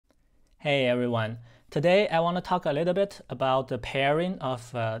Hey everyone, today I want to talk a little bit about the pairing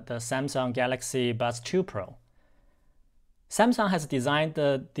of the Samsung Galaxy Buds 2 Pro. Samsung has designed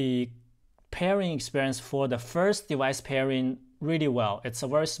the pairing experience for the first device pairing really well. It's a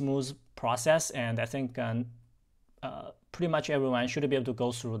very smooth process, and I think pretty much everyone should be able to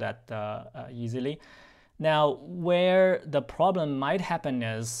go through that easily. Now, where the problem might happen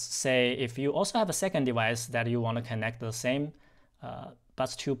is, say, if you also have a second device that you want to connect the same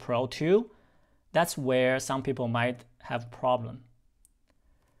Buds 2 Pro to, that's where some people might have a problem.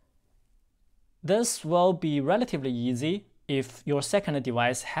 This will be relatively easy if your second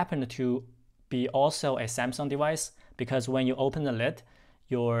device happened to be also a Samsung device, because when you open the lid,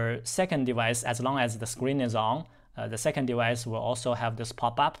 your second device, as long as the screen is on, the second device will also have this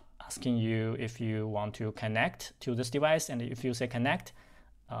pop-up asking you if you want to connect to this device, and if you say connect,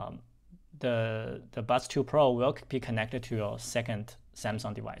 the Buds 2 Pro will be connected to your second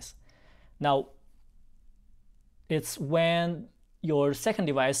Samsung device. Now, it's when your second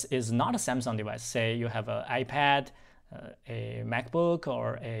device is not a Samsung device, say you have an iPad, a MacBook,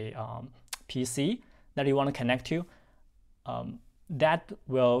 or a PC that you want to connect to, that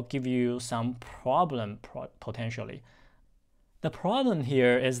will give you some problem potentially. The problem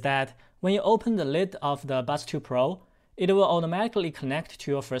here is that when you open the lid of the Buds 2 Pro, it will automatically connect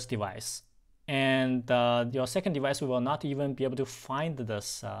to your first device, and your second device will not even be able to find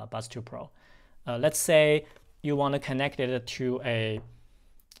this Buds 2 Pro. Let's say you want to connect it to a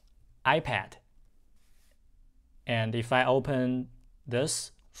iPad, and if I open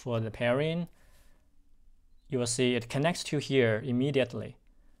this for the pairing, you will see it connects to here immediately.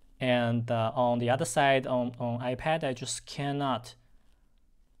 And on the other side, on iPad, I just cannot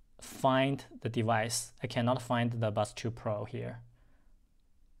find the device. I cannot find the Buds 2 Pro here.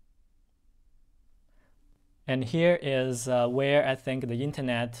 And here is where I think the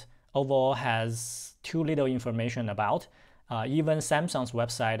internet overall has too little information about. Even Samsung's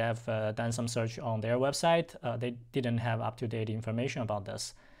website, I've done some search on their website, they didn't have up-to-date information about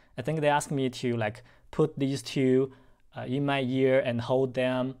this. I think they asked me to put these two in my ear and hold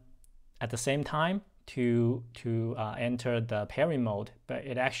them at the same time to enter the pairing mode, but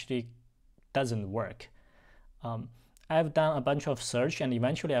it actually doesn't work. I've done a bunch of search, and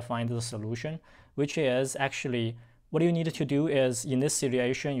eventually I find the solution, which is actually what you need to do is, in this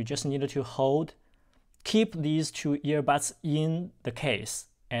situation, you just need to keep these two earbuds in the case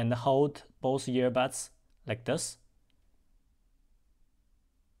and hold both earbuds like this.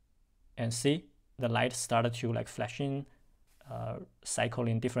 And see, the light started to flashing, cycle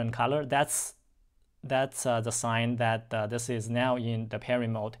in different color. That's the sign that this is now in the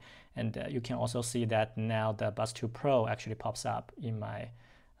pairing mode. And you can also see that now the Buds 2 Pro actually pops up in my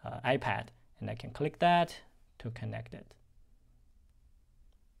iPad, and I can click that to connect it.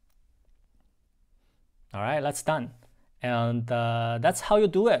 All right, that's done. And that's how you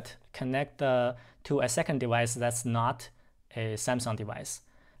do it. Connect to a second device that's not a Samsung device.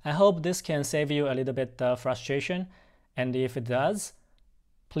 I hope this can save you a little bit of frustration, and if it does,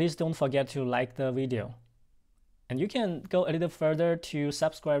 please don't forget to like the video. And you can go a little further to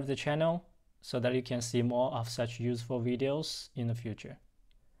subscribe to the channel so that you can see more of such useful videos in the future.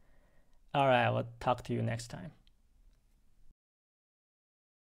 All right, I will talk to you next time.